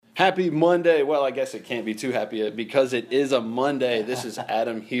Happy Monday. Well, I guess it can't be too happy because it is a Monday. This is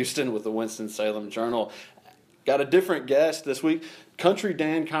Adam Houston with the Winston-Salem Journal. Got a different guest this week, Country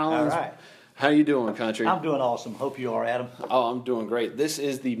Dan Collins. All right. How you doing, Country? I'm doing awesome. Hope you are, Adam. Oh, I'm doing great. This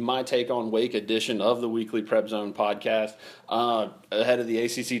is the My Take on Wake edition of the weekly PrepZone podcast. Ahead of the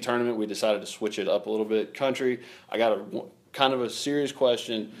ACC tournament, we decided to switch it up a little bit. Country, I got a kind of a serious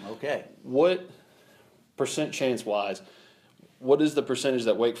question. Okay. What percent chance-wise, what is the percentage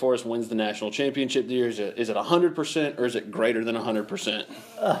that Wake Forest wins the national championship this year? Is it 100% or is it greater than 100%?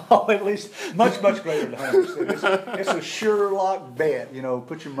 At least much greater than 100%. It's a sure lock bet. You know,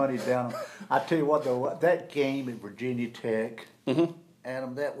 put your money down. I tell you what, though, that game at Virginia Tech,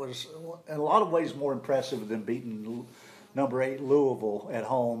 Adam, that was in a lot of ways more impressive than beating number 8 Louisville at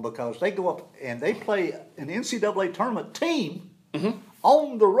home, because they go up and they play an NCAA tournament team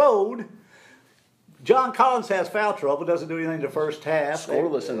on the road. John Collins has foul trouble, doesn't do anything in the first half.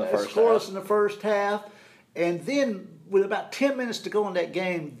 Scoreless in the first half. And then, with about 10 minutes to go in that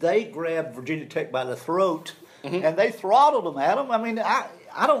game, they grabbed Virginia Tech by the throat and they throttled them at them. I mean, I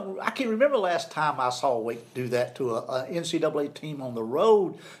can't remember the last time I saw Wake do that to a NCAA team on the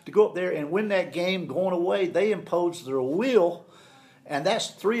road, to go up there and win that game going away. They imposed their will, and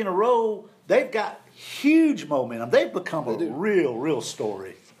that's 3 in a row. They've got huge momentum. They've become a real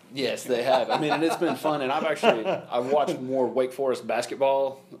story. Yes, they have. I mean, and it's been fun. And I've watched more Wake Forest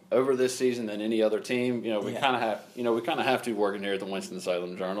basketball over this season than any other team. You know, we kind of have to working here at the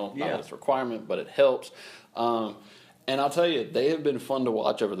Winston-Salem Journal. Not that it's a requirement, but it helps. And I'll tell you, they have been fun to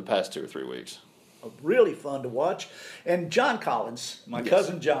watch over the past 2 or 3 weeks. Really fun to watch. And John Collins, my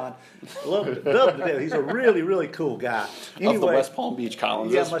cousin John, love him to death. He's a really cool guy. Anyway, of the West Palm Beach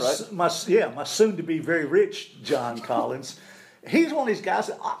Collins, right? My soon-to-be very rich John Collins. He's one of these guys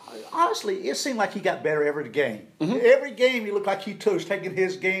that, honestly, it seemed like he got better every game. Every game, he looked like he was taking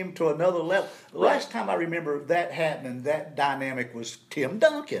his game to another level. The last time I remember that happening, that dynamic, was Tim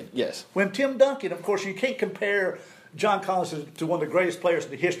Duncan. Yes. When Tim Duncan, of course, you can't compare John Collins to one of the greatest players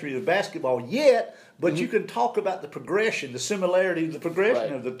in the history of basketball yet, but you can talk about the progression, the similarity, the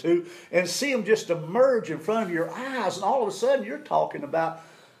progression of the two, and see them just emerge in front of your eyes, and all of a sudden you're talking about,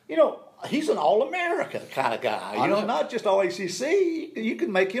 he's an All-America kind of guy. Not just All-ACC. You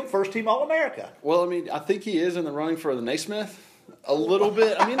can make him first-team All-America. Well, I mean, I think he is in the running for the Naismith. A little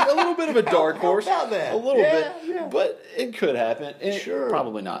bit. I mean, a little bit of a dark horse. How about that? A little bit. But it could happen. Sure.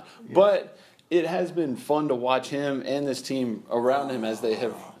 Probably not. Yeah. But it has been fun to watch him and this team around him as they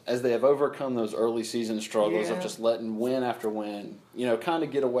have overcome those early season struggles of just letting win after win, kind of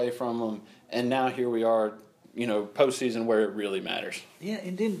get away from them. And now here we are, postseason where it really matters. Yeah,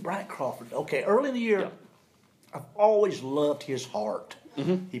 and then Bryant Crawford. Okay, early in the year, I've always loved his heart.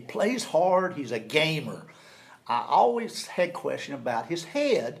 He plays hard. He's a gamer. I always had question about his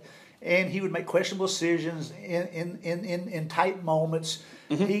head, and he would make questionable decisions in tight moments.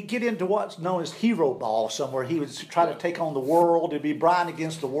 He'd get into what's known as hero ball somewhere. He would try to take on the world. It'd be Brian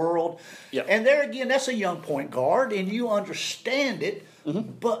against the world. Yep. And there again, that's a young point guard, and you understand it.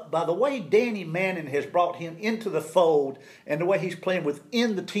 But by the way Danny Manning has brought him into the fold and the way he's playing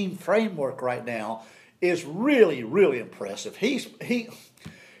within the team framework right now is really impressive. He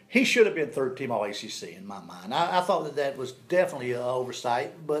should have been third team All-ACC in my mind. I thought that was definitely an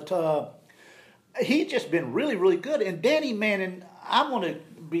oversight, but he's just been really good. And Danny Manning, I'm going to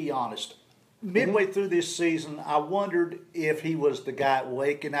be honest, midway through this season, I wondered if he was the guy at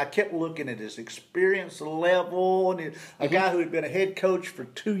Wake, and I kept looking at his experience level, and a guy who had been a head coach for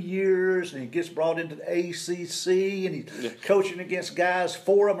 2 years, and he gets brought into the ACC, and he's coaching against guys.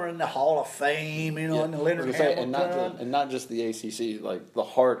 4 of them are in the Hall of Fame, and Leonard Hamilton. And not just the ACC, like the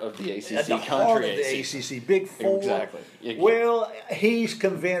heart of the ACC, the heart of the ACC, Big Four. Exactly. Well, he's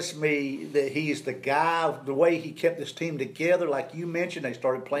convinced me that he's the guy. The way he kept this team together, like you mentioned, they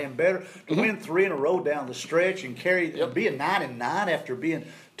started playing better. To win 3 in a row down the stretch and being 9-9 after being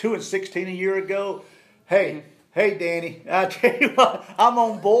 2-16 a year ago. Hey, Danny, I tell you what, I'm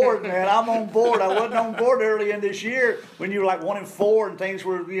on board, man. I'm on board. I wasn't on board early in this year when you were like 1-4 and things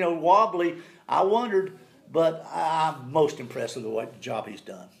were wobbly. I wondered, but I'm most impressed with the job he's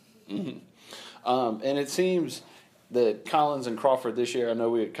done. And it seems that Collins and Crawford this year, I know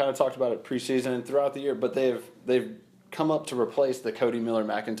we kind of talked about it preseason and throughout the year, but they've come up to replace the Cody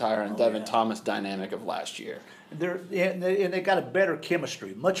Miller-McIntyre and Devin Thomas dynamic of last year. They got a better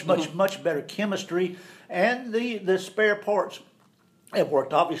chemistry, much better chemistry, and the spare parts have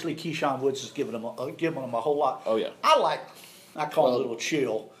worked. Obviously, Keyshawn Woods has given them a whole lot. Oh yeah, I call him a little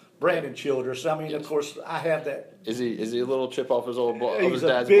chill. Brandon Childress. I mean, of course, I have that. Is he a little chip off his old block? He's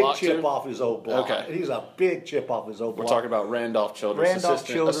a big chip off his old block. Okay. He's a big chip off his old block. We're talking about Randolph Childress,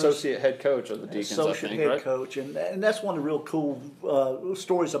 associate head coach of the Deacons, associate head coach. And that's one of the real cool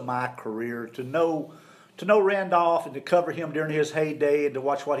stories of my career, to know Randolph and to cover him during his heyday and to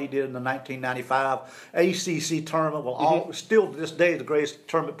watch what he did in the 1995 ACC Tournament. Well, still to this day, the greatest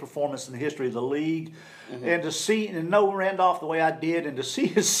tournament performance in the history of the league. And to see and know Randolph the way I did, and to see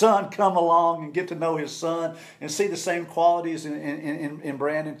his son come along and get to know his son and see the same qualities in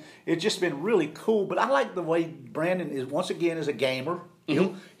Brandon, it's just been really cool. But I like the way Brandon is, once again, is a gamer.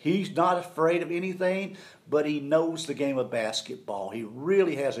 He's not afraid of anything, but he knows the game of basketball. He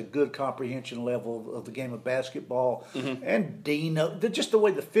really has a good comprehension level of the game of basketball. And Dino, just the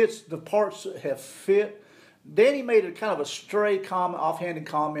way the parts have fit. Danny made a kind of a stray comment, offhanded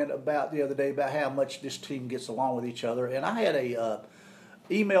comment about the other day about how much this team gets along with each other. And I had a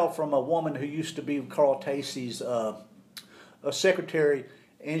email from a woman who used to be Carl Tacey's secretary,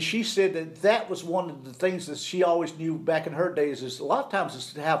 and she said that was one of the things that she always knew back in her days, is a lot of times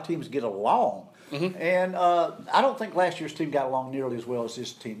it's how teams get along. And I don't think last year's team got along nearly as well as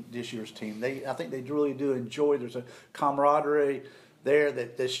this year's team. I think they really do enjoy. There's a camaraderie there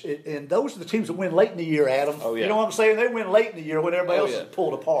and those are the teams that win late in the year, Adam. Oh, yeah. You know what I'm saying? They win late in the year when everybody else is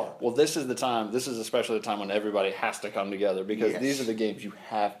pulled apart. Well, this is the time. This is especially the time when everybody has to come together, because these are the games you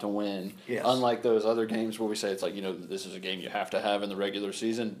have to win. Unlike those other games where we say it's like, this is a game you have to have in the regular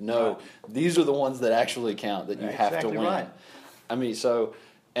season. No, these are the ones that actually count, that you have to win. Right. I mean,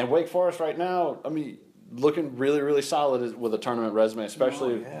 and Wake Forest right now, I mean, looking really, really solid with a tournament resume,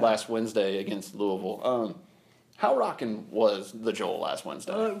 especially last Wednesday against Louisville. How rocking was the Joel last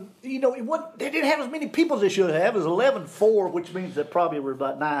Wednesday? They didn't have as many people as they should have. It was 11-4, which means there probably were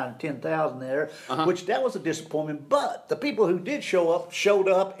about 9,000 or 10,000 there, which that was a disappointment. But the people who did showed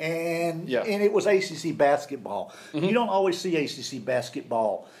up, and it was ACC basketball. You don't always see ACC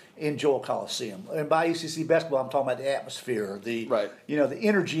basketball in Joel Coliseum. And by ACC basketball, I'm talking about the atmosphere, the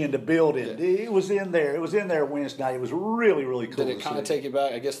energy in the building. It was in there. It was in there Wednesday night. It was really, really cool. Did it kind of take you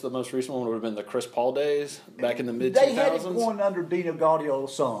back? I guess the most recent one would have been the Chris Paul days back in the mid-2000s. They had it going under Dino Gaudio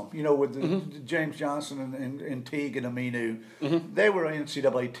some, with the James Johnson and Teague and Aminu. They were an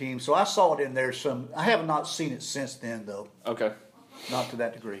NCAA team, so I saw it in there some. I have not seen it since then, though. Okay. Not to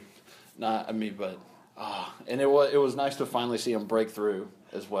that degree. And it was nice to finally see him break through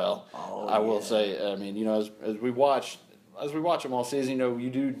as well. I will say, I mean, as we watch them all season, you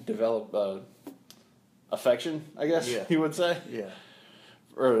do develop affection, I guess you would say,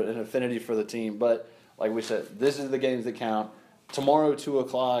 or an affinity for the team. But like we said, this is the games that count. Tomorrow,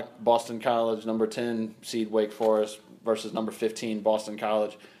 2:00, Boston College, number 10 seed Wake Forest versus number 15 Boston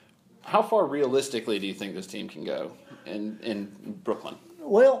College. How far realistically do you think this team can go in Brooklyn?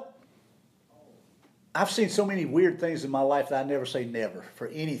 Well, I've seen so many weird things in my life that I never say never for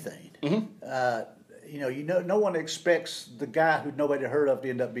anything. No one expects the guy who nobody heard of to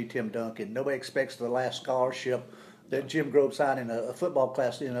end up be Tim Duncan. Nobody expects the last scholarship that Jim Grove signed in a football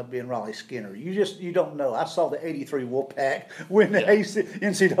class to end up being Raleigh Skinner. You don't know. I saw the '83 Wolfpack win the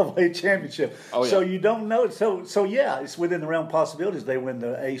NCAA championship. So you don't know. So it's within the realm of possibilities they win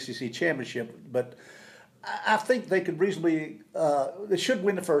the ACC championship, but I think they could reasonably. They should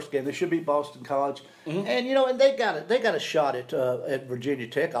win the first game. They should beat Boston College, and and they got it. They got a shot at Virginia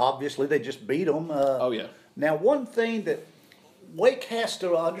Tech. Obviously, they just beat them. Now, one thing that Wake has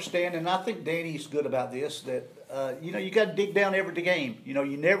to understand, and I think Danny's good about this, that you got to dig down every game. You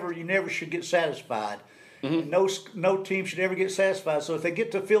never should get satisfied. No team should ever get satisfied. So if they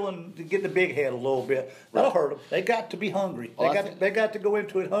get to get the big head a little bit, that'll hurt them. They got to be hungry. They got to go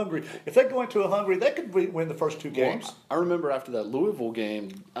into it hungry. If they go into it hungry, they could win the first two games. Well, I remember after that Louisville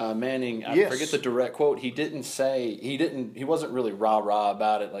game, Manning. I forget the direct quote. He wasn't really rah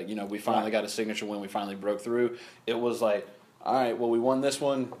about it. Like we finally got a signature win. We finally broke through. It was like, all right, well, we won this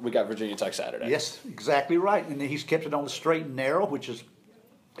one. We got Virginia Tech Saturday. Yes, exactly right. And he's kept it on the straight and narrow, which is.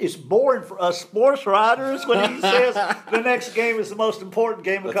 It's boring for us sports writers when he says the next game is the most important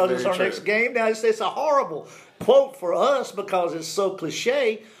game because it's our next game. Now, it's a horrible quote for us because it's so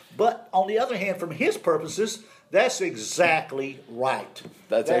cliche, but on the other hand, from his purposes, that's exactly right.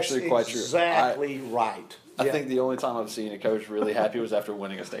 That's actually quite true. Exactly right. I think the only time I've seen a coach really happy was after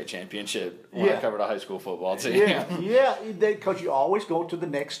winning a state championship when I covered a high school football team. Because you always go to the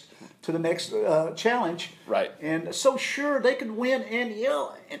next challenge. Right. And so sure they could win, and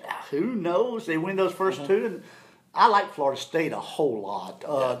who knows? They win those first two. And I like Florida State a whole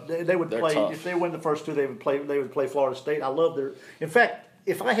lot. They would play tough. If they win the first two. They would play Florida State. I love their. In fact,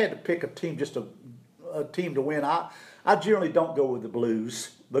 if I had to pick a team, just a team to win, I generally don't go with the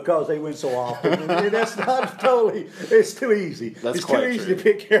Blues. because they win so often. That's not totally. It's too easy. It's too easy to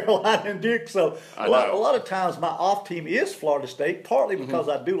pick Carolina and Duke. So a lot of times my off team is Florida State, partly because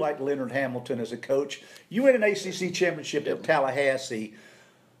I do like Leonard Hamilton as a coach. You win an ACC championship at Tallahassee.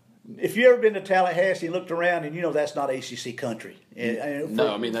 If you've ever been to Tallahassee and looked around, and you know that's not ACC country.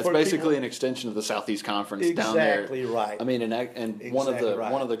 No, I mean that's basically an extension of the Southeast Conference down there. Exactly right. I mean, and one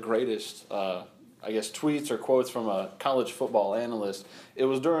of the greatest, I guess, tweets or quotes from a college football analyst. It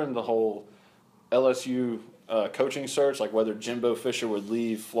was during the whole LSU coaching search, like whether Jimbo Fisher would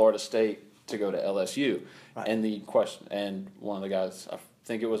leave Florida State to go to LSU, and the question, and one of the guys, I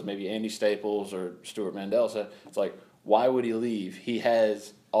think it was maybe Andy Staples or Stuart Mandel, said it's like, why would he leave? He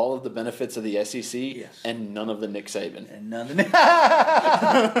has all of the benefits of the SEC and none of the Nick Saban. And none of the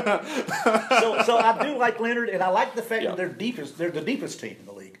So I do like Leonard, and I like the fact that they're the deepest team in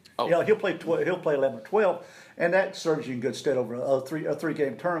the league. Oh. You know, he'll play 11 or 12, and that serves you in good stead over a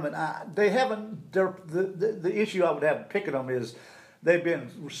three-game tournament. They haven't. The issue I would have picking them is they've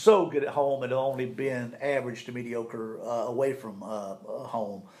been so good at home and only been average to mediocre away from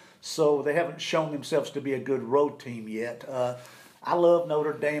home. So they haven't shown themselves to be a good road team yet. I love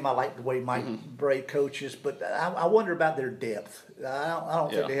Notre Dame. I like the way Mike Bray coaches, but I wonder about their depth. I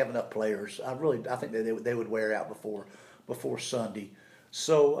don't think they have enough players. I think that they would wear out before Sunday.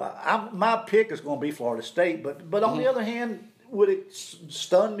 So my pick is going to be Florida State. But on the other hand, would it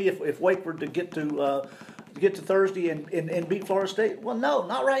stun me if Wake were to get to Thursday and beat Florida State? Well, no,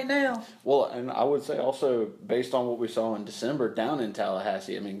 not right now. Well, and I would say also based on what we saw in December down in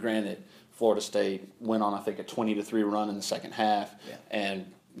Tallahassee. I mean, granted, Florida State went on, I think, a 20-3 run in the second half, and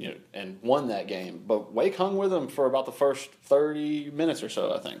won that game. But Wake hung with them for about the first 30 minutes or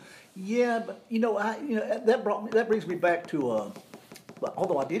so, I think. Yeah, but that brings me back to.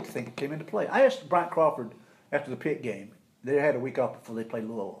 Although I did think it came into play, I asked Bryant Crawford after the Pitt game. They had a week off before they played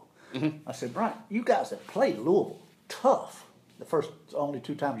Louisville. I said, Bryant, you guys have played Louisville tough. The only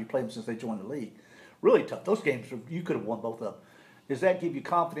 2 times you played them since they joined the league, really tough. Those games you could have won both of them. Does that give you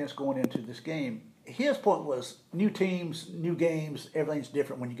confidence going into this game? His point was new teams, new games, everything's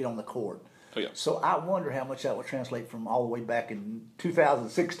different when you get on the court. Oh, yeah. So I wonder how much that will translate from all the way back in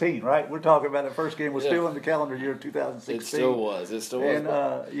 2016, right? We're talking about the first game was still in the calendar year of 2016. It still was. And,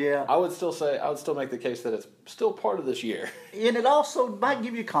 I would still make the case that it's still part of this year. And it also might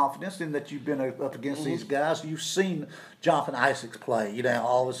give you confidence in that you've been up against these guys. You've seen Jonathan Isaacs play.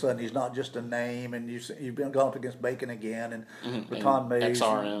 All of a sudden he's not just a name, and you've been going up against Bacon again and Raton Mays.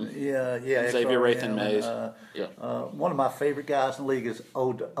 XRM. XRM, Xavier Rathan Mays. One of my favorite guys in the league is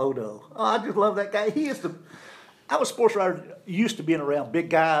Odo. I just love that guy. I'm a sports writer used to being around big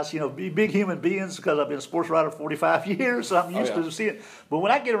guys, big human beings, because I've been a sports writer for 45 years, so I'm used to seeing it. But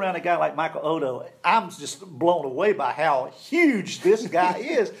when I get around a guy like Michael Odo, I'm just blown away by how huge this guy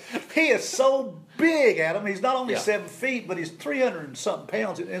is. He is so big, Adam. He's not only 7 feet, but he's 300 and something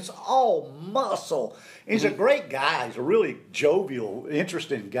pounds. It's all muscle. He's a great guy. He's a really jovial,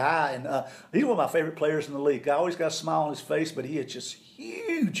 interesting guy, and he's one of my favorite players in the league. I always got a smile on his face, but he is just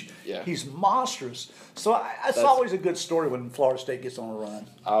huge. Yeah. He's monstrous. So it's always a good story when Florida State gets on a run.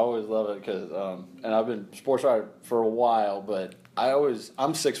 I always love it because, and I've been sports writer for a while, but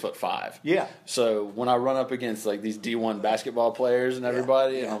I'm 6'5". Yeah. So when I run up against like these D1 basketball players and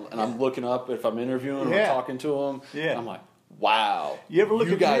everybody, and I'm looking up if I'm interviewing or talking to them, I'm like, wow,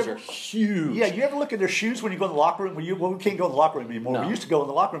 you guys are huge. Yeah, you ever look at their shoes when you go in the locker room? We can't go in the locker room anymore. No. We used to go in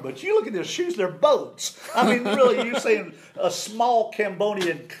the locker room, but you look at their shoes, they're boats. I mean, really, you're saying a small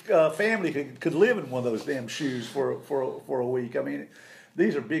Cambodian family could live in one of those damn shoes for a week. I mean,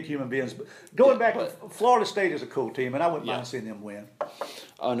 these are big human beings. But going back, Florida State is a cool team, and I wouldn't mind seeing them win.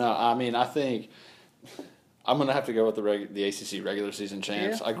 Oh, no, I mean, I think I'm going to have to go with the ACC regular season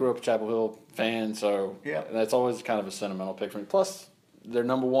champs. Yeah. I grew up a Chapel Hill fan, so that's always kind of a sentimental pick for me. Plus, they're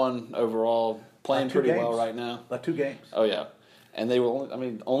number 1 overall, playing pretty well right now. By 2 games. Oh, yeah. And they will,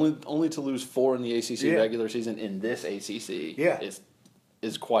 only to lose 4 in the ACC regular season in this ACC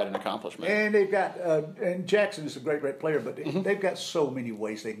is quite an accomplishment. And they've got, and Jackson is a great player, but they've got so many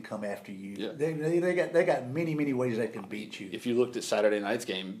ways they can come after you. Yeah. They got many ways they can beat you. If you looked at Saturday night's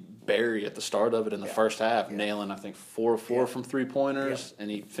game, Barry at the start of it in the first half, nailing I think 4 of 4 from 3-pointers,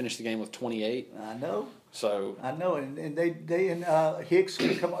 and he finished the game with 28. I know. So I know, and Hicks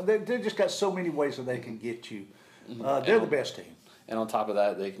can come on. They just got so many ways that they can get you. They're the best team. And on top of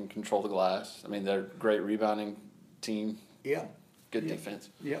that, they can control the glass. I mean, they're a great rebounding team. Yeah. Good defense.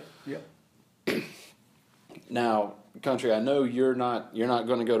 Yep. Now, Country, I know you're not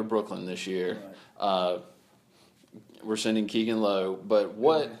going to go to Brooklyn this year. Right. We're sending Keegan Lowe, but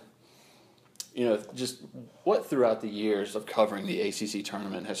what just what throughout the years of covering the ACC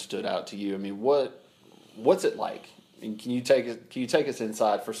tournament has stood out to you? I mean, what's it like? And can you take us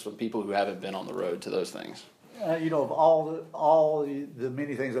inside for some people who haven't been on the road to those things? Of all the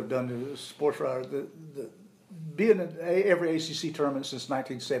many things I've done to sports writer, being in every ACC tournament since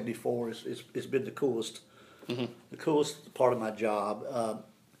 1974 it's been the coolest, the coolest part of my job.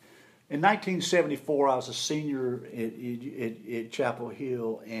 In 1974, I was a senior at Chapel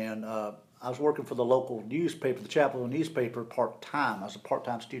Hill, and I was working for the local newspaper, the Chapel Hill newspaper, part-time. I was a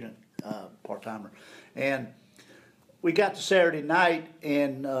part-time student, part-timer. And we got to Saturday night,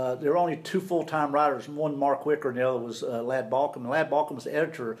 and there were only two full-time writers, one Mark Wicker and the other was Ladd Balcom. And Ladd Balcom was the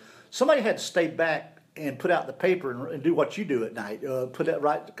editor. Somebody had to stay back and put out the paper and do what you do at night,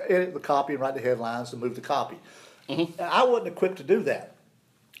 edit the copy and write the headlines and move the copy. I wasn't equipped to do that.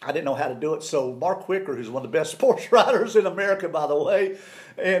 I didn't know how to do it, so Mark Wicker, who's one of the best sports writers in America, by the way,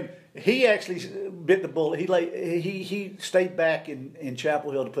 and he actually bit the bullet. He stayed back in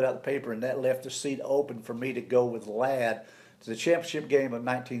Chapel Hill to put out the paper, and that left the seat open for me to go with Ladd to the championship game of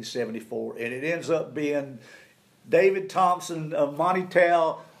 1974, and it ends up being David Thompson, Monty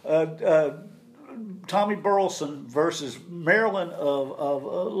Tao, Tommy Burleson versus Maryland of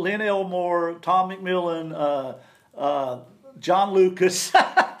Lynn Elmore, Tom McMillan, John Lucas,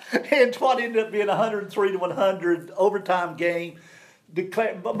 and what ended up being a 103-100 overtime game.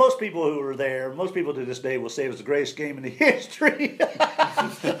 But most people who were there, most people to this day will say it was the greatest game in the history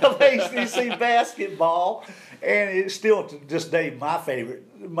of ACC basketball, and it's still to this day my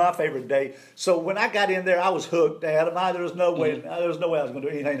favorite day. So when I got in there, I was hooked, Adam. There was no way I was going to do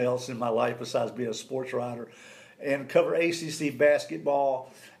anything else in my life besides be a sports writer and cover ACC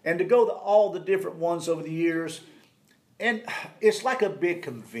basketball, and to go to all the different ones over the years. And it's like a big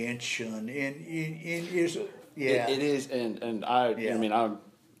convention, It is, and I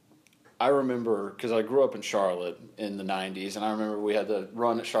remember because I grew up in Charlotte in the '90s, and I remember we had the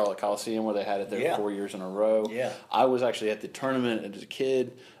run at Charlotte Coliseum where they had it there 4 years in a row. Yeah, I was actually at the tournament as a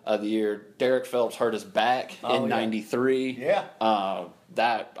kid. The year Derek Phelps hurt his back in '93. Yeah,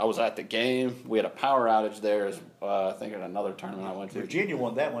 that I was at the game. We had a power outage there. I think at another tournament I went to. Virginia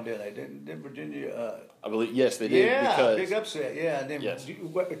won that one, didn't they? Didn't Virginia? I believe yes, they did. Yeah, because, big upset. Yeah, and then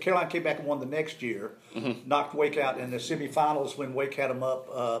Carolina came back and won the next year, knocked Wake out in the semifinals when Wake had them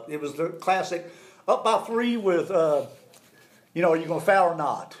up. It was the classic, up by 3 with, are you going to foul or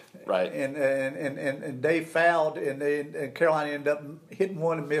not? Right. And they fouled, and Carolina ended up hitting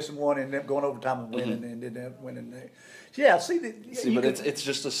one and missing one, and ended up going overtime and winning, and ended up winning. Yeah, it's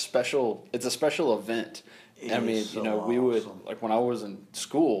just a special. It's a special event. I mean, we would, like when I was in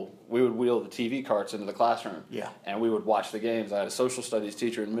school, we would wheel the TV carts into the classroom. Yeah. And we would watch the games. I had a social studies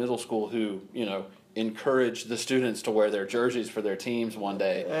teacher in middle school who, encouraged the students to wear their jerseys for their teams one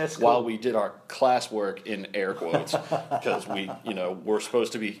day while we did our classwork in air quotes because we, we're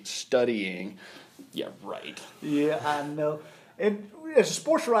supposed to be studying. Yeah, right. Yeah, I know. And as a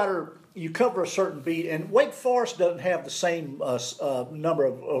sports writer, you cover a certain beat, and Wake Forest doesn't have the same number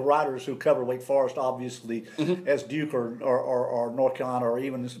of writers who cover Wake Forest, obviously, as Duke or North Carolina or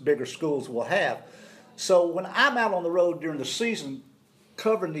even bigger schools will have. So when I'm out on the road during the season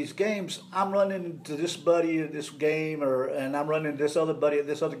covering these games, I'm running into this buddy at this game, and I'm running into this other buddy at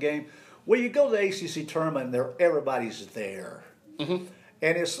this other game. Well, you go to the ACC tournament, and everybody's there. And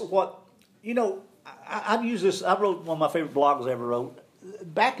it's what, I use this. I wrote one of my favorite blogs I ever wrote.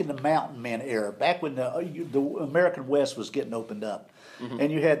 Back in the Mountain Man era, back when the American West was getting opened up,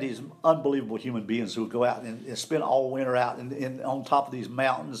 and you had these unbelievable human beings who would go out and spend all winter out on top of these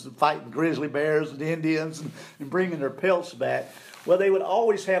mountains and fighting grizzly bears and Indians and bringing their pelts back. Well, they would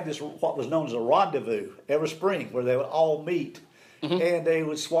always have this, what was known as a rendezvous every spring, where they would all meet, and they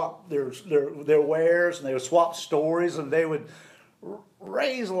would swap their wares, and they would swap stories, and they would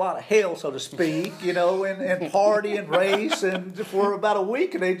raise a lot of hell, so to speak, and party and race, and for about a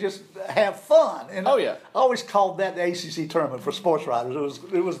week, and they just have fun. And I always called that the ACC tournament for sports writers.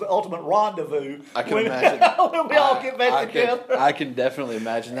 It was the ultimate rendezvous. I can imagine that. When we all get back together. I can definitely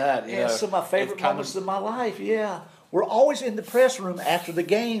imagine that. Some of my favorite moments in my life. Yeah. We're always in the press room after the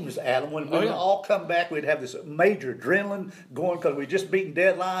games, Adam. When we all come back, we'd have this major adrenaline going because we just beaten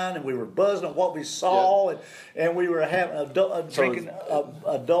deadline and we were buzzing on what we saw, and we were having drinking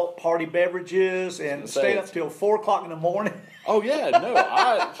adult party beverages and staying up till 4 o'clock in the morning. Oh yeah, no,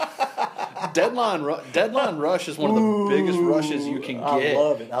 deadline rush is one of the biggest rushes you can get. I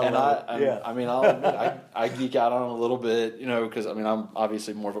love it. I'll admit, I geek out on it a little bit, because I'm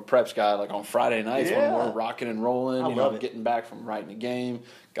obviously more of a preps guy. Like on Friday nights when we're rocking and rolling, getting back from writing a game,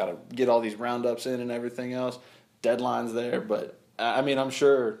 got to get all these roundups in and everything else. Deadline's there, but I'm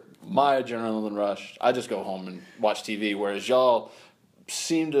sure my adrenaline rush, I just go home and watch TV, whereas y'all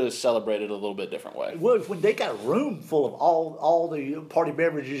seem to celebrate it a little bit different way. Well, when they got a room full of all the party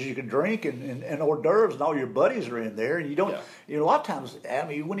beverages you can drink and hors d'oeuvres, and all your buddies are in there, and you don't. You know, a lot of times, I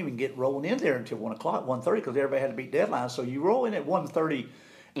mean, you wouldn't even get rolling in there until 1:30 because everybody had to beat deadlines. So you roll in at 1:30.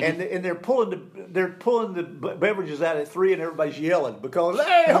 And they're pulling the beverages out at 3, and everybody's yelling because,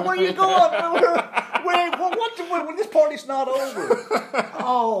 hey, where are you going? When this party's not over.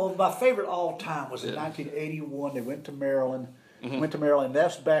 Oh, my favorite all time was in 1981. They went to Maryland. Went to Maryland.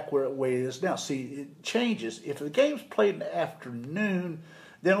 That's back where it is now. See, it changes. If the game's played in the afternoon,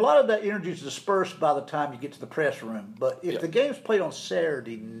 then a lot of that energy is dispersed by the time you get to the press room. But if the game's played on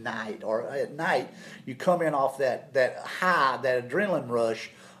Saturday night or at night, you come in off that high, that adrenaline rush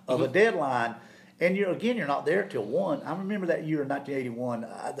of a deadline, and you're not there till 1. I remember that year in 1981.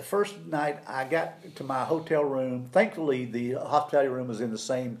 The first night I got to my hotel room. Thankfully, the hospitality room was in the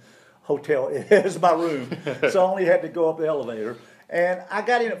same hotel as my room, so I only had to go up the elevator. And I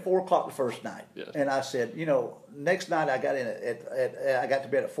got in at 4 o'clock the first night, and I said, next night I got in I got to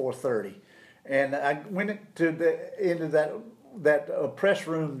bed at 4:30, and I went into that press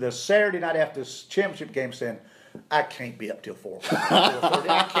room the Saturday night after the championship game, saying, I can't be up till 4 o'clock. 4:30.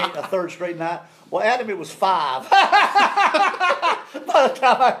 I can't a third straight night. Well, Adam, it was 5. By the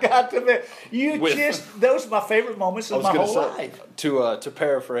time I got to bed, those are my favorite moments of my whole life. To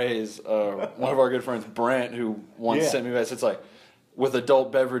paraphrase one of our good friends, Brent, who once sent me a message, it's like, with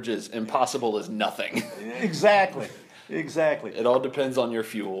adult beverages, impossible is nothing. Exactly. It all depends on your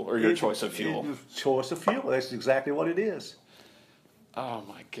fuel or your choice of fuel. Choice of fuel. That's exactly what it is. Oh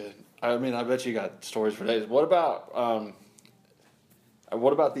my goodness. I mean, I bet you got stories for days. What about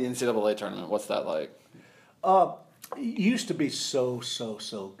the NCAA tournament? What's that like? It used to be so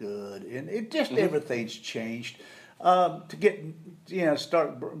good, and it just everything's changed. To get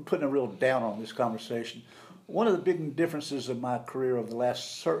start putting a real down on this conversation. One of the big differences of my career over the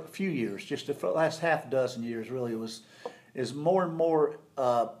last few years, just the last half dozen years, really is more and more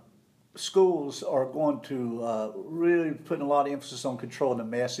schools are going to really putting a lot of emphasis on controlling the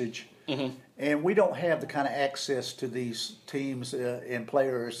message. And we don't have the kind of access to these teams and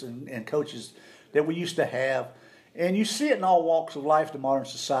players and coaches that we used to have. And you see it in all walks of life in modern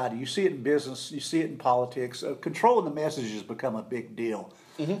society. You see it in business. You see it in politics. Controlling the message has become a big deal.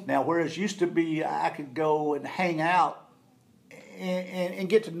 Now, whereas used to be I could go and hang out and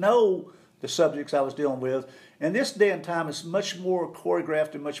get to know the subjects I was dealing with. And this day and time is much more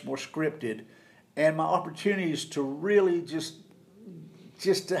choreographed and much more scripted. And my opportunities to really just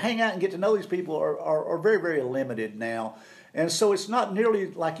to hang out and get to know these people are very, very limited now. And so it's not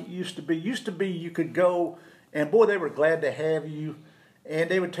nearly like it used to be. Used to be you could go, and boy, they were glad to have you, and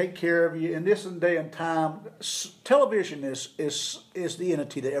they would take care of you. In this day and time, television is the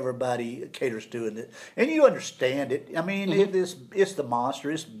entity that everybody caters to, and you understand it. I mean, it's the monster.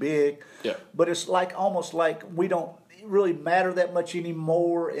 It's big, but it's almost like we don't really matter that much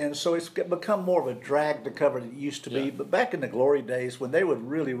anymore, and so it's become more of a drag to cover than it used to be. But back in the glory days, when they would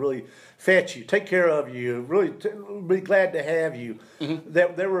really, really fetch you, take care of you, really be glad to have you,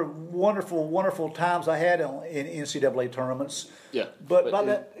 there were wonderful, wonderful times I had in NCAA tournaments. But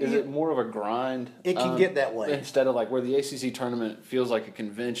is it more of a grind? It can get that way instead of like where the ACC tournament feels like a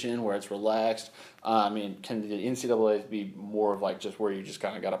convention where it's relaxed. I mean, can the NCAA be more of like just where you just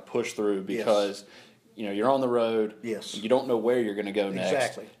kind of got to push through because you're on the road. Yes. You don't know where you're going to go next.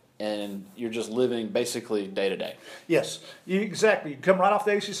 Exactly. And you're just living basically day to day. Yes, exactly. You come right off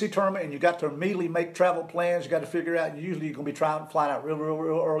the ACC tournament, and you got to immediately make travel plans. You got to figure out. And usually, you're going to be flying out real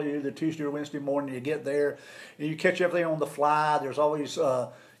early, either Tuesday or Wednesday morning. You get there, and you catch everything on the fly. There's always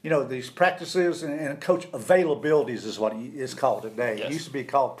these practices and coach availabilities is what it's called today. Yes. It used to be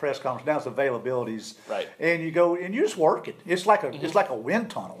called press conference. Now it's availabilities. Right. And you go and you just work it. It's like a wind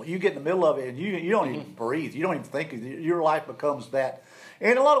tunnel. You get in the middle of it and you don't even breathe. You don't even think your life becomes that.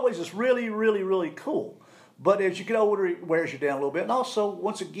 And in a lot of ways, it's really, really, really cool. But as you get older, it wears you down a little bit. And also,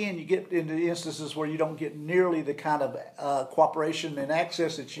 once again, you get into instances where you don't get nearly the kind of cooperation and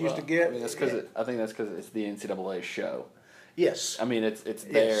access that you used to get. I think that's because it's the NCAA show. Yes. I mean, it's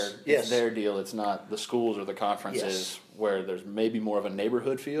their deal. It's not the schools or the conferences where there's maybe more of a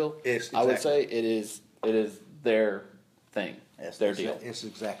neighborhood feel. Exactly. I would say it is their thing. That's their deal. It's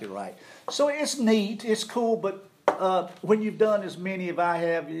exactly right. So it's neat. It's cool, but when you've done as many as I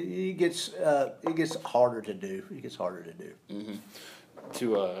have, it gets harder to do. It gets harder to do.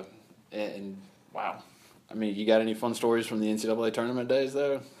 And wow, I mean, you got any fun stories from the NCAA tournament days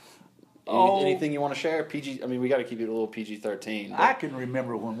though? Anything you want to share? PG. I mean, we got to keep it a little PG-13. I can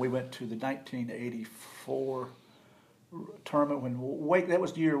remember when we went to the 1984 tournament when Wake. That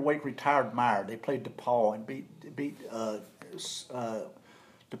was the year Wake retired Meyer. They played DePaul and beat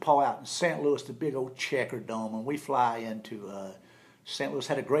DePaul out in St. Louis, the big old Checker Dome, and we fly into St. Louis.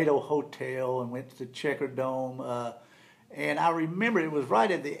 Had a great old hotel and went to the Checker Dome. And I remember it was right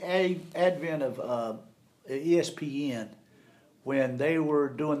at the advent of ESPN when they were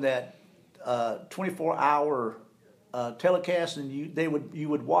doing that 24-hour telecast, and you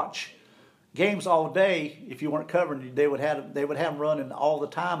would watch games all day. If you weren't covering, they would have them running all the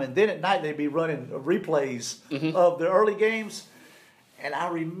time, and then at night they'd be running replays of the early games. And I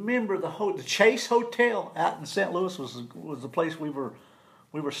remember the Chase Hotel out in St. Louis was the place we were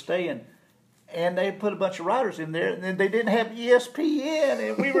staying, and they put a bunch of writers in there, and then they didn't have ESPN,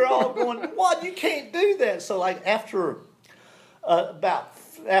 and we were all going, "What? You can't do that!" So like after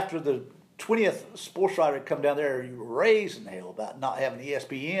the 20th sports writer had come down there, you were raising hell about not having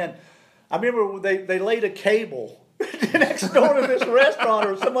ESPN. I remember they laid a cable next door to this restaurant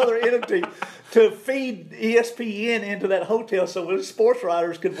or some other entity to feed ESPN into that hotel so the sports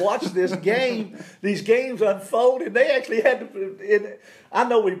writers could watch these games unfold. And they actually had to, I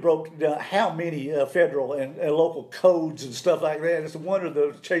know we broke down how many federal and local codes and stuff like that. It's a wonder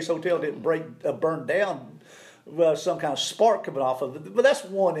the Chase Hotel didn't burn down, some kind of spark coming off of it. But that's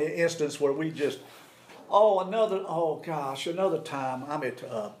one instance where we just, another time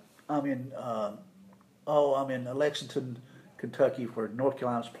I'm in Lexington, Kentucky, where North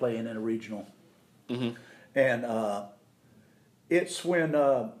Carolina's playing in a regional. Mm-hmm. And it's when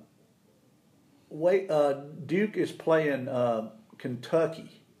Duke is playing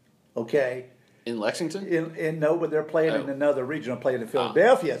Kentucky, okay? In Lexington? No, but they're playing in another regional, playing in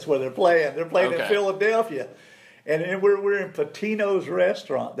Philadelphia. That's where they're playing. They're playing in Philadelphia. And we're in Patino's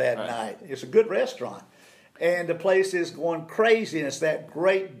restaurant that night. It's a good restaurant. And the place is going crazy, and it's that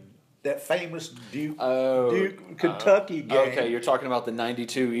famous Duke Kentucky game. Okay, you're talking about the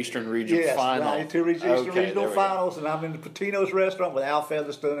 92 Eastern Region final. Yes, 92 Eastern Regional Finals, and I'm in the Patino's restaurant with Al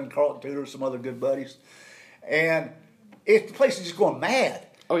Featherston and Carlton Tudor, some other good buddies. And the place is just going mad.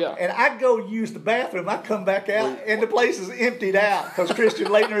 Oh, yeah. And I go use the bathroom. I come back out, and the place is emptied out because Christian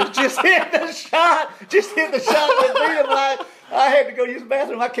Laettner has just hit the shot that beat him. I had to go use the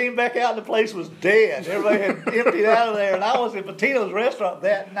bathroom. I came back out, and the place was dead. Everybody had emptied out of there. And I was in Patino's restaurant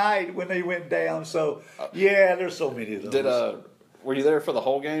that night when they went down. So, there's so many of those. Were you there for the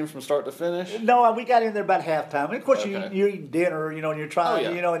whole game from start to finish? No, we got in there about halftime. And of course, you're eating dinner, and you're trying,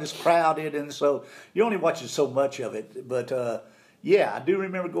 and it's crowded, and so you're only watching so much of it. But, I do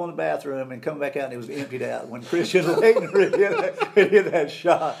remember going to the bathroom and coming back out, and it was emptied out when Christian Laettner hit that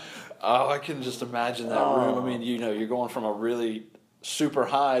shot. Oh, I can just imagine that room. I mean, you're going from a really super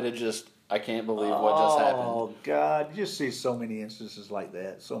high to just, I can't believe what just happened. Oh, God. You just see so many instances like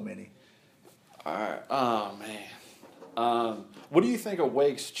that. So many. All right. Oh, man. What do you think of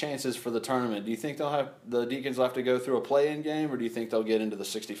Wake's chances for the tournament? Do you think the Deacons will have to go through a play-in game, or do you think they'll get into the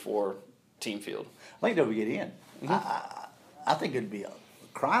 64-team field? I think they'll get in. Mm-hmm. I think it'd be a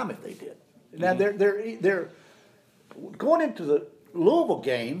crime if they did. Now, they're going into the Louisville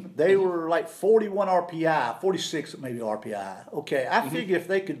game, they were like 41 RPI, 46 maybe RPI. Okay, I figure if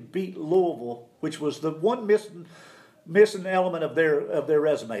they could beat Louisville, which was the one missing element of their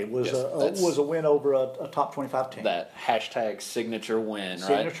resume, was a win over a top 25 team. That hashtag signature win, right?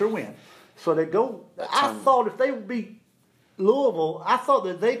 Signature win. So they go. I thought if they would beat Louisville, I thought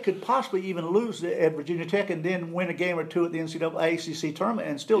that they could possibly even lose at Virginia Tech and then win a game or two at the NCAA ACC tournament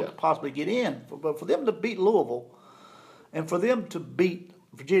and still possibly get in. But for them to beat Louisville and for them to beat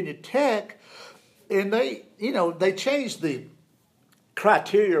Virginia Tech, and they changed the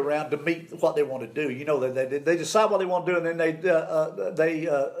criteria around to meet what they want to do. They decide what they want to do, and then they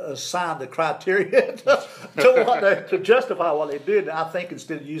assign the criteria to justify what they did. I think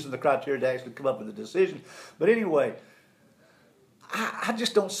instead of using the criteria to actually come up with a decision. But anyway, I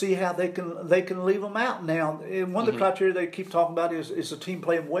just don't see how they can leave them out now. And one of the criteria they keep talking about is a team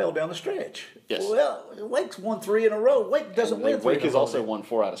playing well down the stretch. Yes. Well, Wake's won 3 in a row. Wake doesn't win 3 in a row. Wake has also won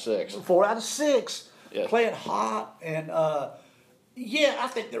 4 out of 6. 4 out of 6. Yes. Playing hot and I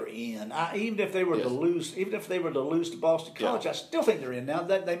think they're in. Even if they were to lose, to Boston College, I still think they're in. Now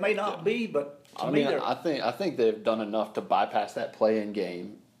that they may not be, but I think they've done enough to bypass that play-in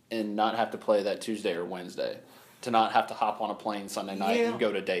game and not have to play that Tuesday or Wednesday. To not have to hop on a plane Sunday night and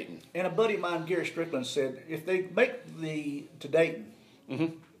go to Dayton. And a buddy of mine, Gary Strickland, said if they make to Dayton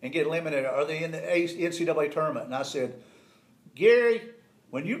and get eliminated, are they in the NCAA tournament? And I said, Gary,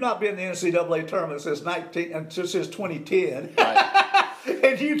 when you've not been in the NCAA tournament since 2010, right.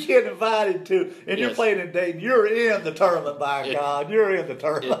 and you get invited to, and you're playing in Dayton, you're in the tournament, by God. You're in the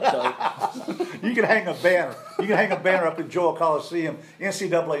tournament. You can hang a banner. You can hang a banner up in Joel Coliseum,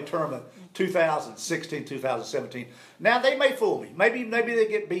 NCAA Tournament 2016, 2017. Now, they may fool me. Maybe they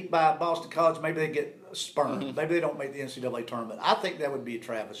get beat by Boston College. Maybe they get spurned. Mm-hmm. Maybe they don't make the NCAA Tournament. I think that would be a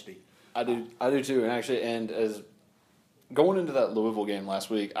travesty. I do too. And as going into that Louisville game last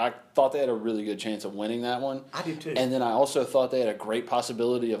week, I thought they had a really good chance of winning that one. I did too. And then I also thought they had a great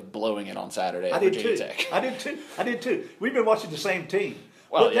possibility of blowing it on Saturday at Virginia Tech. I did too. We've been watching the same team.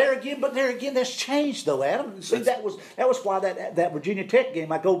 Well, but there again, that's changed though, Adam. See, that was why that Virginia Tech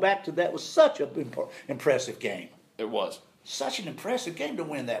game. I go back to that was such an impressive game. It was such an impressive game to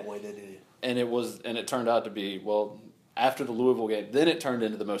win that way that it is. And it turned out to be after the Louisville game, then it turned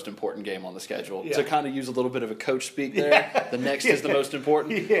into the most important game on the schedule. To kind of use a little bit of a coach speak there, the next is the most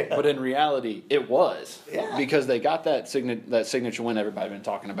important. But in reality, it was. Because they got that signature win everybody been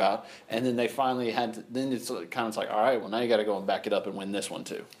talking about, and then they finally then it's kind of like, all right, well, now you got to go and back it up and win this one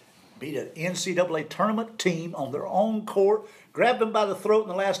too. Beat an NCAA tournament team on their own court, grabbed them by the throat in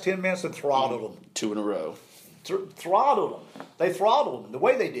the last 10 minutes and throttled them. 2 in a row. Throttled them. They throttled them the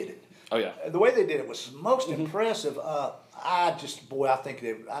way they did it. Oh, yeah. The way they did it was most impressive. I think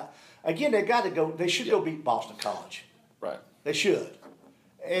they got to go. They should go beat Boston College. Right. They should.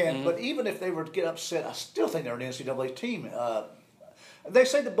 And But even if they were to get upset, I still think they're an NCAA team. They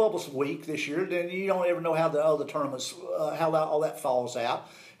say the bubble's weak this year. Then you don't ever know how the other tournaments, how all that falls out.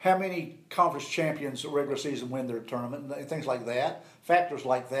 How many conference champions regular season win their tournament and things like that. Factors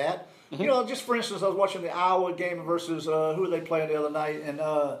like that. You know, just for instance, I was watching the Iowa game versus who were they playing the other night, and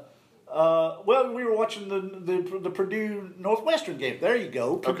we were watching the Purdue Northwestern game. There you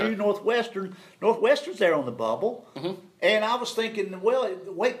go, Purdue Northwestern. Northwestern's there on the bubble, and I was thinking, well,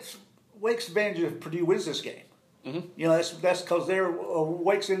 Wake's advantage if Purdue wins this game. You know, that's because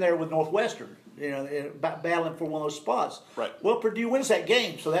Wake's in there with Northwestern. You know, battling for one of those spots. Right. Well, Purdue wins that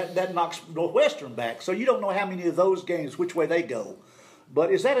game, so that knocks Northwestern back. So you don't know how many of those games, which way they go. But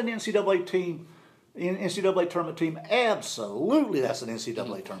is that an NCAA team? NCAA tournament team? Absolutely, that's an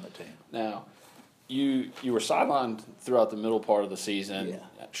NCAA tournament team. Now, you were sidelined throughout the middle part of the season.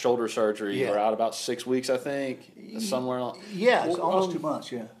 Shoulder surgery. You were out about 6 weeks, I think, somewhere. Yeah, it's almost 2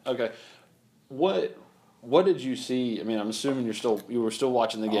 months. Yeah. Okay. What did you see? I mean, I'm assuming you were still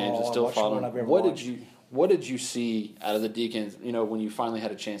watching the games and still following. What did you see out of the Deacons? You know, when you finally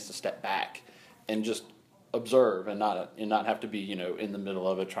had a chance to step back and just observe and not have to be in the middle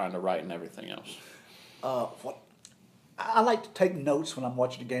of it trying to write and everything else. I like to take notes when I'm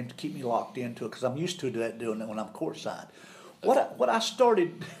watching the game to keep me locked into it because I'm used to doing that when I'm courtside. What I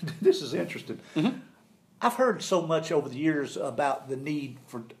started, this is interesting. I've heard so much over the years about the need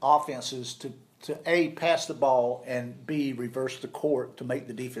for offenses to A, pass the ball, and B, reverse the court to make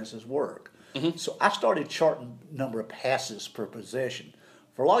the defenses work. So I started charting number of passes per possession.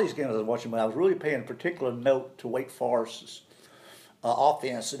 For a lot of these games I was watching, but I was really paying a particular note to Wake Forest's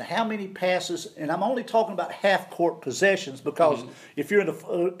offense and how many passes. And I'm only talking about half-court possessions because if you're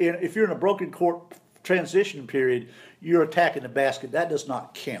in a broken court transition period, you're attacking the basket. That does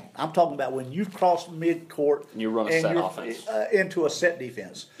not count. I'm talking about when you've crossed mid-court and you run a set offense into a set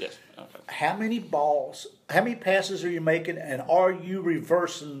defense. Yes. Okay. How many passes are you making, and are you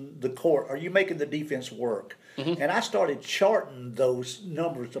reversing the court? Are you making the defense work? And I started charting those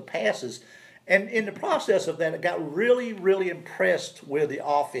numbers of passes. And in the process of that, I got really, really impressed with the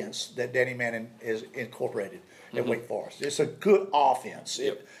offense that Danny Manning has incorporated at Wake Forest. It's a good offense.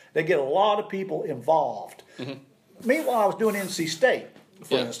 They get a lot of people involved. Meanwhile, I was doing NC State,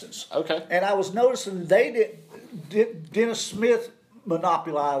 for instance. Okay. And I was noticing Dennis Smith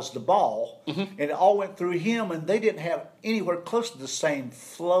monopolized the ball, and it all went through him, and they didn't have anywhere close to the same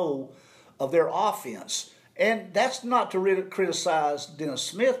flow of their offense. And that's not to really criticize Dennis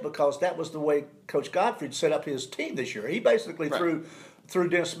Smith because that was the way Coach Godfrey set up his team this year. He basically threw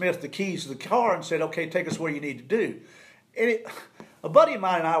Dennis Smith the keys to the car and said, okay, take us where you need to do. And a buddy of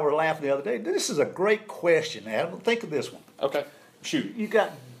mine and I were laughing the other day. This is a great question, Adam. Think of this one. Okay. Shoot. You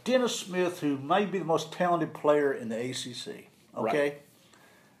got Dennis Smith, who may be the most talented player in the ACC, okay? Right.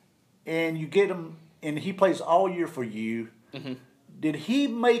 And you get him, and he plays all year for you. Did he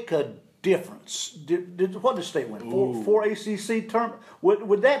make a difference? What did State win? Four ACC tournament.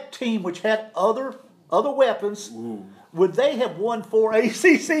 Would that team, which had other weapons, would they have won 4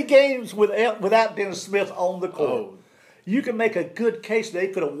 ACC games without Dennis Smith on the court? You can make a good case they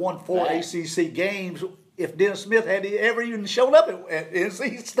could have won 4 ACC games if Dennis Smith had ever even shown up at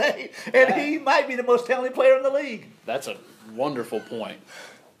NC State, and he might be the most talented player in the league. That's a wonderful point.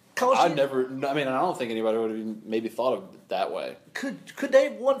 I don't think anybody would have maybe thought of it that way. Could they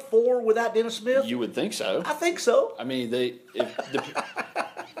have won 4 without Dennis Smith? You would think so. I think so. I mean, they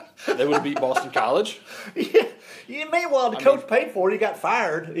would have beat Boston College. Yeah. Meanwhile, the coach paid for it. He got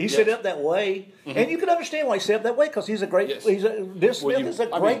fired. He set up that way, and you can understand why he set up that way because he's a great. Yes. Dennis Smith is a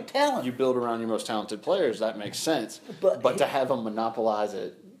great talent. You build around your most talented players. That makes sense. But to have them monopolize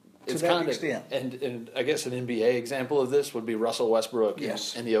it. It's kind of, and I guess an NBA example of this would be Russell Westbrook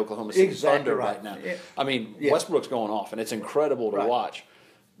in the Oklahoma City Thunder right now. I mean, Westbrook's going off, and it's incredible to watch.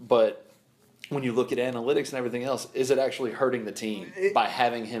 But when you look at analytics and everything else, is it actually hurting the team by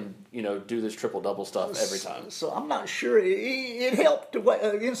having him, do this triple-double stuff every time? So I'm not sure. It helped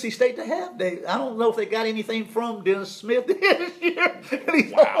NC State to have. I don't know if they got anything from Dennis Smith this year.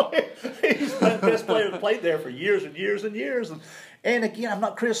 Wow. He's the best player that played there for years and years and years. And again, I'm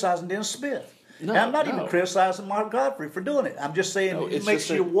not criticizing Dennis Smith. No, I'm not even criticizing Mark Godfrey for doing it. I'm just saying it makes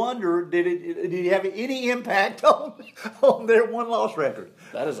you wonder, did he have any impact on their one-loss record?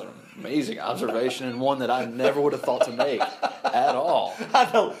 That is an amazing observation and one that I never would have thought to make at all.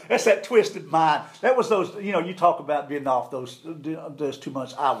 I know. That's that twisted mind. That was those, you talk about being off those 2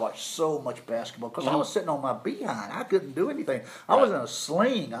 months. I watched so much basketball because I was sitting on my behind. I couldn't do anything. I was in a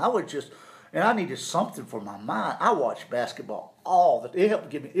sling. And I needed something for my mind. I watched basketball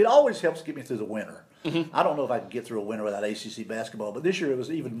it always helps get me through the winter. I don't know if I can get through a winter without ACC basketball, but this year it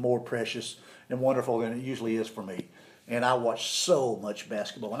was even more precious and wonderful than it usually is for me. And I watched so much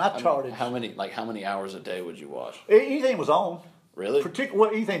basketball. And I charted. How many hours a day would you watch? Anything was on. Really?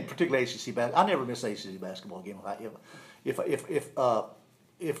 Anything, particularly ACC basketball. I never miss an ACC basketball game.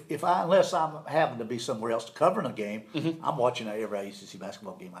 Unless I'm having to be somewhere else covering a game, I'm watching every ACC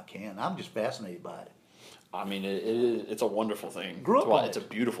basketball game I can. I'm just fascinated by it. I mean, it's a wonderful thing. It's a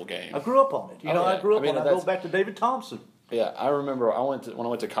beautiful game. I grew up on it. I grew up on it. I go back to David Thompson. Yeah, I remember when I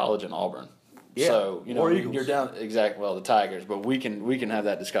went to college in Auburn. Yeah. So you're down exactly. Well, the Tigers, but we can have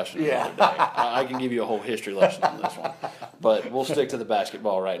that discussion another day. I can give you a whole history lesson on this one, but we'll stick to the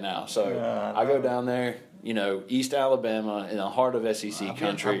basketball right now. So I go down there. East Alabama in the heart of SEC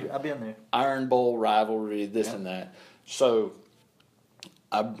country. I've been there. Iron Bowl rivalry, and that. So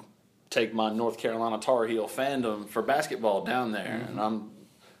I take my North Carolina Tar Heel fandom for basketball down there, and I'm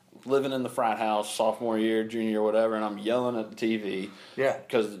living in the frat house sophomore year, junior year, whatever, and I'm yelling at the TV. Yeah.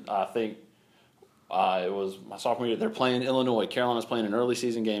 Because I think it was my sophomore year. They're playing Illinois. Carolina's playing an early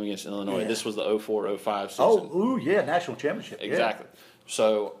season game against Illinois. Yeah. This was the 04-05 season. National championship. Exactly. Yeah.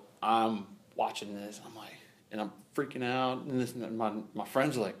 So I'm watching this, and I'm freaking out, and my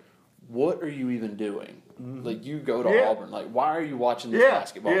friends are like, what are you even doing? Like, you go to Auburn. Like, why are you watching this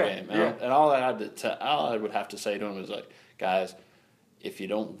basketball game? And all I would have to say to them is like, guys, if you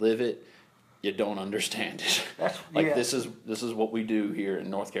don't live it, you don't understand it. This is what we do here in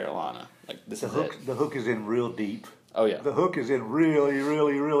North Carolina. Like, this is it. The hook is in real deep. Oh yeah. The hook is in really,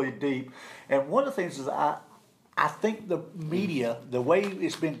 really, really deep. And one of the things is I think the media, the way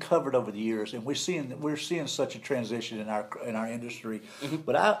it's been covered over the years, and we're seeing such a transition in our industry.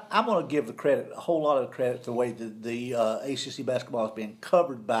 But I'm going to give a whole lot of credit to the way the ACC basketball is being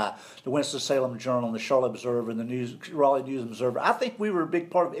covered by the Winston-Salem Journal and the Charlotte Observer and the Raleigh News Observer. I think we were a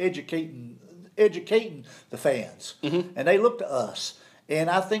big part of educating the fans, and they look to us. And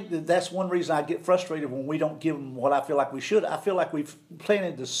I think that's one reason I get frustrated when we don't give them what I feel like we should. I feel like we've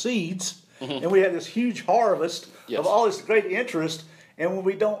planted the seeds. And we have this huge harvest of all this great interest, and when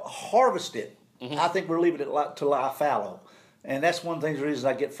we don't harvest it, I think we're leaving it to lie fallow. And that's one of the reasons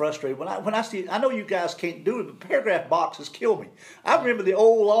I get frustrated. When I see, I know you guys can't do it, but paragraph boxes kill me. I remember the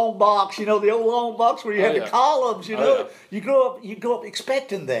old long box, the old long box where you had the columns, You grow up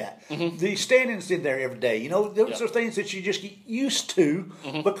expecting that. The standings in there every day, those are things that you just get used to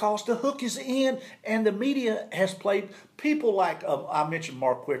because the hook is in, and the media has played people like I mentioned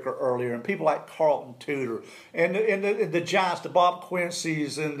Mark Quicker earlier, and people like Carlton Tudor, and the Giants, the Bob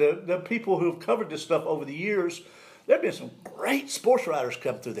Quincy's, and the people who have covered this stuff over the years. There have been some great sports writers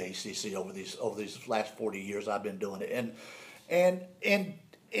come through the ACC over these last 40 years I've been doing it,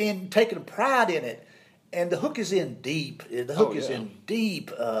 and taking a pride in it. And the hook is in deep. The hook is in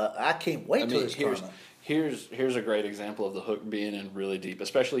deep. I can't wait till this tournament. Here's a great example of the hook being in really deep,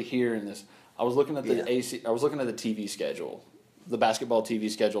 especially here in this. I was looking at the I was looking at the TV schedule, the basketball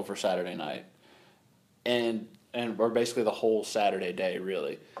TV schedule for Saturday night, or basically the whole Saturday day.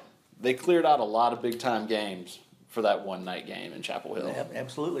 Really, they cleared out a lot of big time games for that one night game in Chapel Hill. Yeah,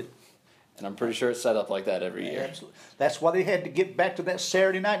 absolutely. And I'm pretty sure it's set up like that every year. Absolutely. That's why they had to get back to that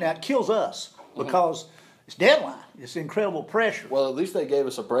Saturday night. Now, it kills us because it's deadline. It's incredible pressure. Well, at least they gave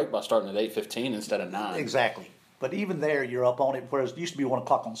us a break by starting at 8:15 instead of 9. Exactly. But even there, you're up on it, whereas it used to be 1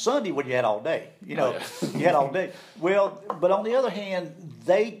 o'clock on Sunday when you had all day. You know, you had all day. Well, but on the other hand,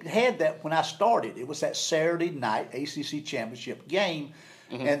 they had that when I started. It was that Saturday night ACC championship game,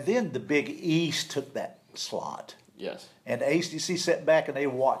 and then the Big East took that slot. Yes. And the ACC sat back and they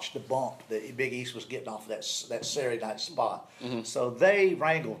watched the bump the Big East was getting off that Saturday night spot. So they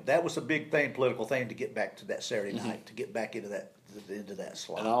wrangled. That was a big thing, political thing, to get back to that Saturday night, to get back into that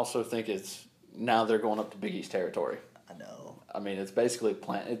slot. And I also think now they're going up to Big East territory. I know. I mean, it's basically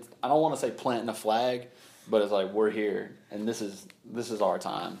I don't want to say planting a flag, but it's like, we're here and this is our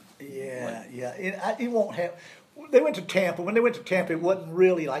time. Yeah, it won't have. They went to Tampa. When they went to Tampa, it wasn't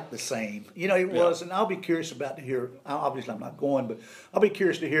really like the same. You know, it was, and I'll be curious about to hear. Obviously, I'm not going, but I'll be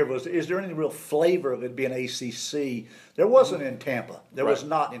curious to hear. Is there any real flavor of it being ACC? There wasn't in Tampa. There was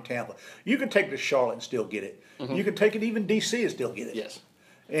not in Tampa. You could take it to Charlotte and still get it. You could take it even DC and still get it. Yes.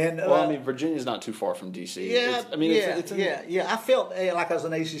 And well, I mean, Virginia's not too far from DC. Yeah, I felt like I was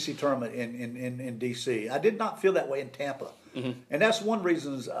an ACC tournament in DC. I did not feel that way in Tampa, and that's one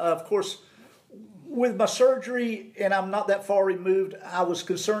reason. Of course, with my surgery, and I'm not that far removed, I was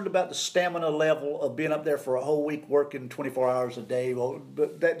concerned about the stamina level of being up there for a whole week working 24 hours a day,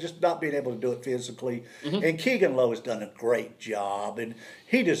 but that just not being able to do it physically. And Keegan Lowe has done a great job, and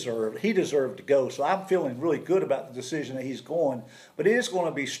he deserved to go. So I'm feeling really good about the decision that he's going. But it is going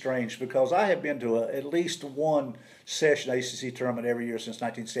to be strange because I have been to at least one session ACC tournament every year since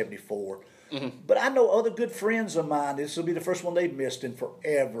 1974. But I know other good friends of mine, this will be the first one they've missed in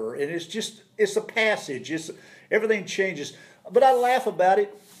forever. And it's a passage. Everything changes. But I laugh about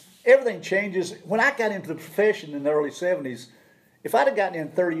it. Everything changes. When I got into the profession in the early 70s, if I'd have gotten in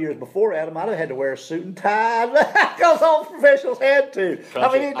 30 years before Adam, I'd have had to wear a suit and tie because all professionals had to.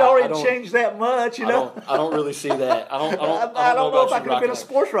 I mean, it already changed that much, you know. I don't really see that. I don't know if I could have been a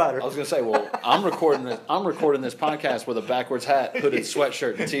sports writer. I was going to say, well, I'm recording this podcast with a backwards hat, hooded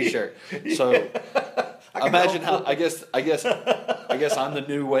sweatshirt, and T-shirt. So imagine how. I guess I'm the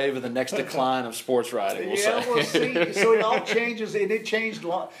new wave of the next decline of sports writing. We'll say. Well, see, so it all changes, and it changed.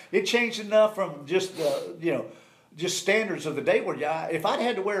 It changed enough from just just standards of the day where if I'd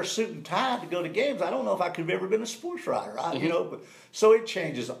had to wear a suit and tie to go to games, I don't know if I could have ever been a sports writer. But so it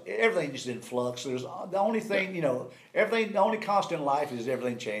changes. Everything just in flux. There's the only thing, everything. The only constant in life is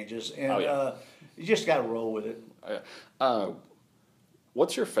everything changes, and you just got to roll with it.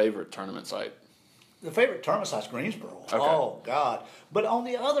 What's your favorite tournament site? The favorite tournament site's Greensboro. Okay. Oh God! But on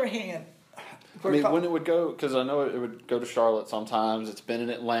the other hand. I mean, when it would go, because I know it would go to Charlotte sometimes. It's been in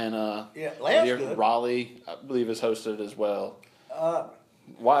Atlanta. Yeah, Atlanta's good. Raleigh, I believe, is hosted as well.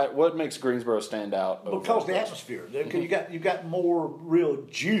 What makes Greensboro stand out? Because the atmosphere. You got more real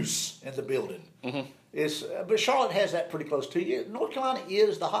juice in the building. But Charlotte has that pretty close to you. North Carolina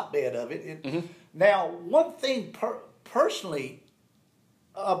is the hotbed of it. Now, one thing personally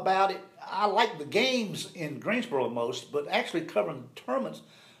about it, I like the games in Greensboro most, but actually covering the tournaments,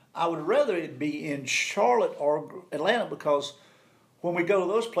 I would rather it be in Charlotte or Atlanta because when we go to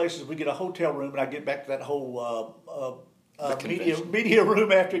those places, we get a hotel room, and I get back to that whole media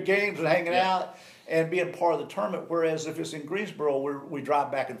room after games and hanging out and being part of the tournament. Whereas if it's in Greensboro, we drive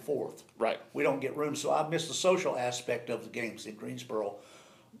back and forth. Right. We don't get rooms, so I miss the social aspect of the games in Greensboro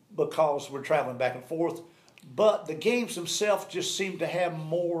because we're traveling back and forth. But the games themselves just seem to have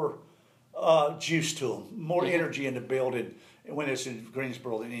more juice to them, more energy in the building when it's in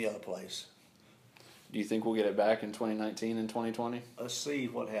Greensboro than any other place. Do you think we'll get it back in 2019 and 2020? Let's see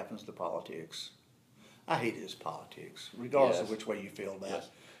what happens to politics. I hate his politics, regardless of which way you feel about it.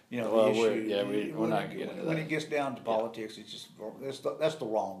 The issue. We're not getting into that. When it gets down to politics, it's just that's the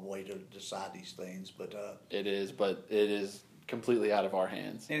wrong way to decide these things. But it is completely out of our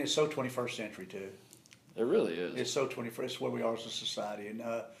hands. And it's so 21st century too. It really is. It's so 21st. It's where we are as a society, and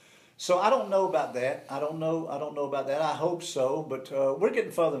so I don't know about that. I don't know about that. I hope so, but we're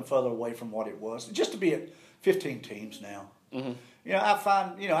getting further and further away from what it was. Just to be at 15 teams now. I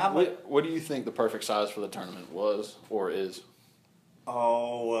find What do you think the perfect size for the tournament was or is?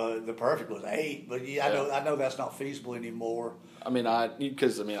 The perfect was 8, but I know that's not feasible anymore. I mean, I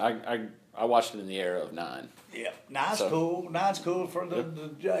watched it in the era of 9. Yeah, 9's cool. 9's cool for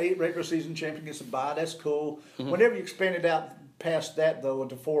the 8 regular season champion gets a bye. That's cool. Whenever you expand it out past that, though,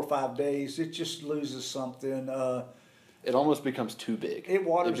 into 4 or 5 days, it just loses something. It almost becomes too big. It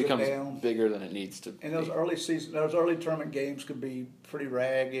waters it becomes down. Bigger than it needs to. And those early tournament games could be pretty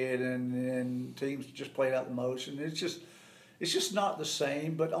ragged, and teams just played out the motion. It's just not the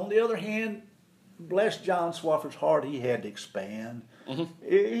same. But on the other hand, bless John Swafford's heart, he had to expand.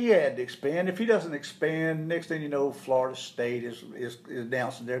 He had to expand. If he doesn't expand, next thing you know, Florida State is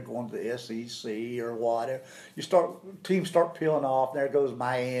announcing they're going to the SEC or whatever. Teams start peeling off. There goes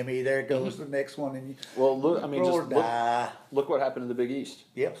Miami. There goes the next one. And look, I mean, look what happened in the Big East.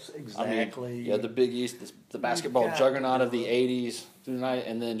 Yep, exactly. I mean, yeah, the Big East, the basketball juggernaut of the '80s through the night,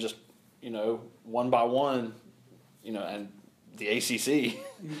 and then just one by one, and the ACC.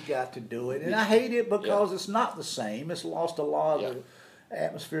 You got to do it, and I hate it because it's not the same. It's lost a lot of the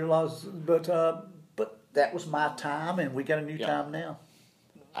atmosphere, but that was my time, and we got a new time now.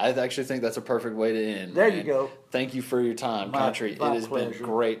 I actually think that's a perfect way to end. There you go. Thank you for your time, Country. It has been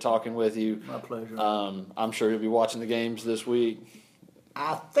great talking with you. My pleasure. I'm sure you'll be watching the games this week.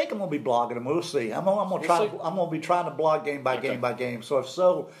 I think I'm going to be blogging them. We'll see. I'm going to be trying to blog game by game by game. So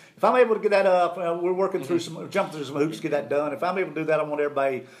if I'm able to get that up, we're working through jumping through some hoops to get that done. If I'm able to do that, I want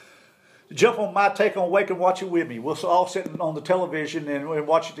everybody to jump on my take on Wake and watch it with me. We'll all sit on the television and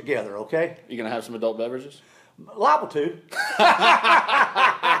watch it together. Okay? You going to have some adult beverages? Liable to.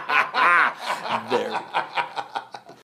 There.